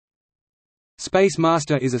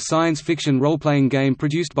Spacemaster is a science fiction role-playing game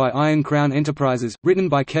produced by Iron Crown Enterprises, written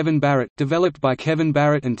by Kevin Barrett, developed by Kevin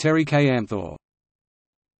Barrett and Terry K. Amthor.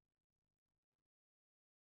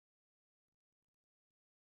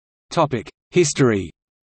 History.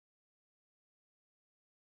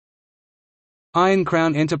 Iron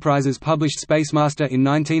Crown Enterprises published Spacemaster in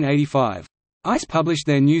 1985. ICE published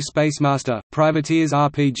their new Spacemaster, Privateers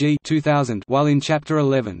RPG 2000 while in Chapter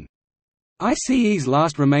 11. ICE's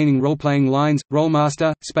last remaining role-playing lines,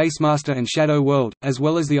 Rolemaster, Spacemaster and Shadow World, as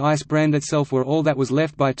well as the ICE brand itself were all that was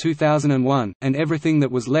left by 2001, and everything that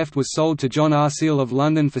was left was sold to John R. Seal of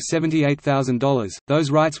London for $78,000. Those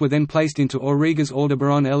rights were then placed into Aurigas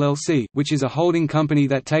Aldebaran LLC, which is a holding company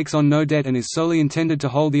that takes on no debt and is solely intended to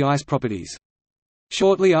hold the ICE properties.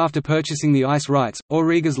 Shortly after purchasing the ICE rights,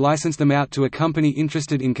 Aurigas licensed them out to a company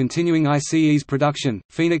interested in continuing ICE's production,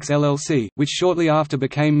 Phoenix LLC, which shortly after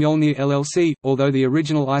became Mjolnir LLC. Although the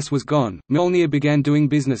original ICE was gone, Mjolnir began doing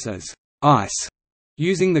business as ICE,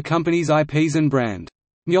 using the company's IPs and brand.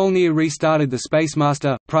 Mjolnir restarted the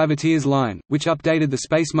Spacemaster, Privateers line, which updated the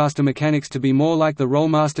Spacemaster mechanics to be more like the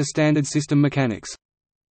Rolemaster standard system mechanics.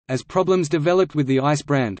 As problems developed with the ICE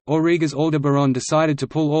brand, Aurigas Aldebaran decided to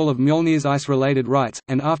pull all of Mjolnir's ICE-related rights,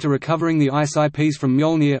 and after recovering the ICE IPs from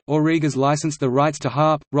Mjolnir, Aurigas licensed the rights to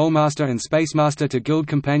Harp, Rolemaster and Spacemaster to Guild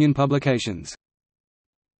Companion Publications.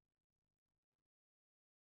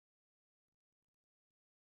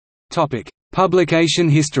 Publication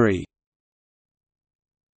history.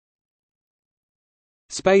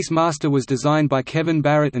 Spacemaster was designed by Kevin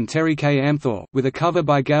Barrett and Terry K. Amthor, with a cover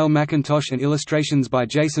by Gail McIntosh and illustrations by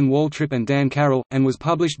Jason Waltrip and Dan Carroll, and was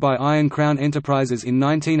published by Iron Crown Enterprises in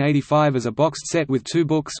 1985 as a boxed set with 2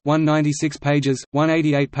 books, 196 pages,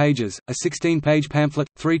 188 pages, a 16-page pamphlet,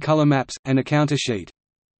 3 color maps, and a counter sheet.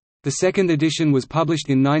 The second edition was published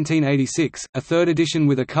in 1986, a third edition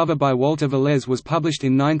with a cover by Walter Velez was published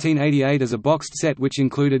in 1988 as a boxed set which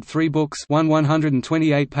included 3 books,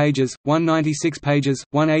 128 pages, 196 pages,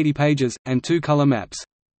 180 pages, and 2 color maps.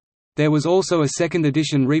 There was also a second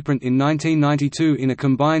edition reprint in 1992 in a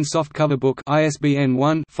combined softcover book ISBN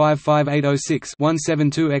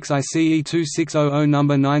 1-55806-172-XICE2600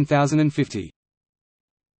 number 9050.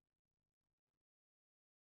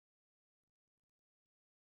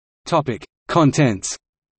 Contents.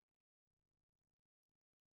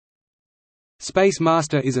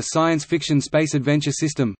 Spacemaster is a science fiction space adventure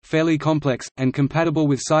system, fairly complex, and compatible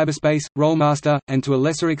with cyberspace, Rolemaster, and to a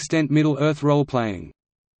lesser extent Middle-earth role-playing.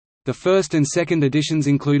 The first and second editions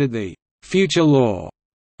included the Future Lore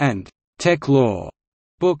and Tech Lore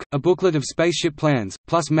book, a booklet of spaceship plans,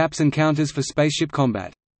 plus maps and counters for spaceship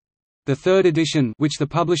combat. The third edition, which the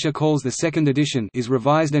publisher calls the second edition, is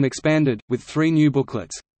revised and expanded, with 3 new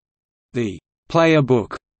booklets. The Player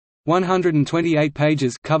Book, 128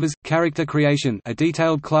 pages, covers character creation, a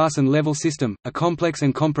detailed class and level system, a complex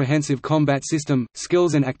and comprehensive combat system,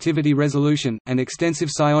 skills and activity resolution, and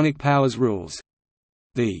extensive psionic powers rules.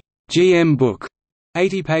 The GM Book,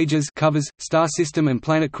 80 pages, covers star system and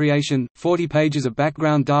planet creation, 40 pages of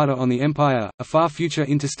background data on the Empire, a far future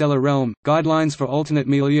interstellar realm, guidelines for alternate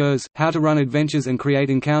milieux, how to run adventures and create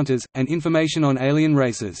encounters, and information on alien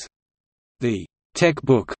races. The Tech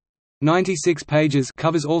Book, 96 pages,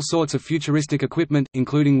 covers all sorts of futuristic equipment,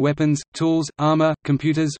 including weapons, tools, armor,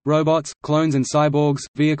 computers, robots, clones and cyborgs,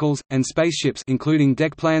 vehicles, and spaceships, including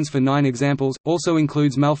deck plans for 9 examples, also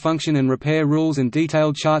includes malfunction and repair rules and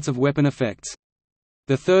detailed charts of weapon effects.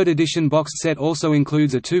 The third edition boxed set also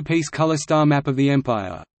includes a 2-piece color star map of the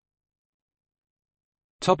Empire.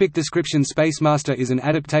 Description. Spacemaster is an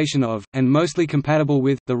adaptation of, and mostly compatible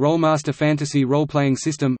with, the Rolemaster fantasy role-playing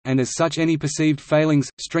system, and as such any perceived failings,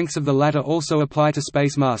 strengths of the latter also apply to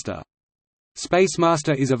Spacemaster.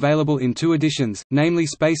 Spacemaster is available in 2 editions, namely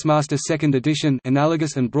Spacemaster 2nd Edition,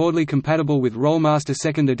 analogous and broadly compatible with Rolemaster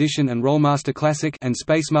 2nd Edition and Rolemaster Classic, and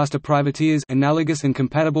Spacemaster Privateers, analogous and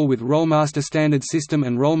compatible with Rolemaster Standard System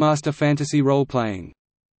and Rolemaster Fantasy Role-Playing.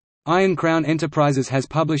 Iron Crown Enterprises has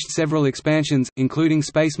published several expansions, including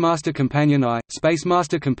Spacemaster Companion I,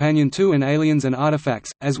 Spacemaster Companion II and Aliens and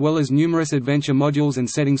Artifacts, as well as numerous adventure modules and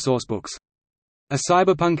setting sourcebooks. A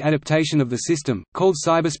cyberpunk adaptation of the system, called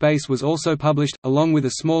Cyberspace, was also published, along with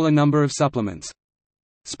a smaller number of supplements.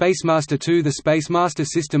 Spacemaster II. The Spacemaster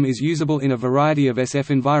system is usable in a variety of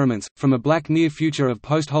SF environments, from a black near-future of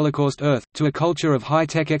post-Holocaust Earth, to a culture of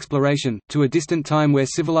high-tech exploration, to a distant time where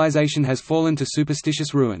civilization has fallen to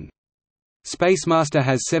superstitious ruin. Spacemaster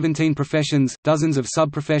has 17 professions, dozens of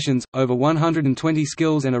sub-professions, over 120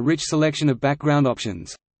 skills and a rich selection of background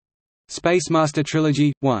options. Spacemaster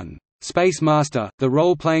Trilogy 1. Spacemaster, the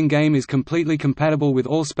role-playing game is completely compatible with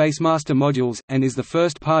all Spacemaster modules, and is the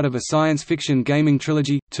first part of a science fiction gaming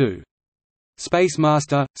trilogy. 2.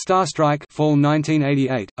 Spacemaster, Starstrike Fall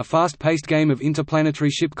 1988, a fast-paced game of interplanetary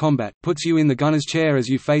ship combat, puts you in the gunner's chair as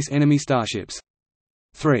you face enemy starships.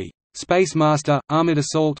 3. Spacemaster, Armored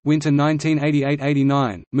Assault Winter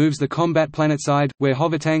 1988–89, moves the combat planetside, where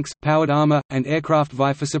hovertanks, powered armor, and aircraft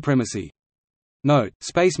vie for supremacy. Note: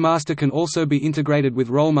 Spacemaster can also be integrated with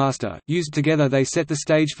Rolemaster. Used together, they set the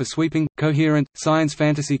stage for sweeping, coherent, science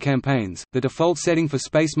fantasy campaigns. The default setting for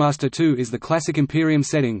Spacemaster 2 is the classic Imperium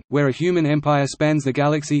setting, where a human empire spans the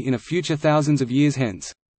galaxy in a future thousands of years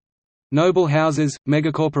hence. Noble houses,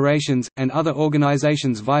 megacorporations, and other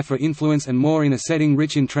organizations vie for influence and more in a setting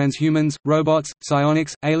rich in transhumans, robots,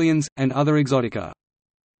 psionics, aliens, and other exotica.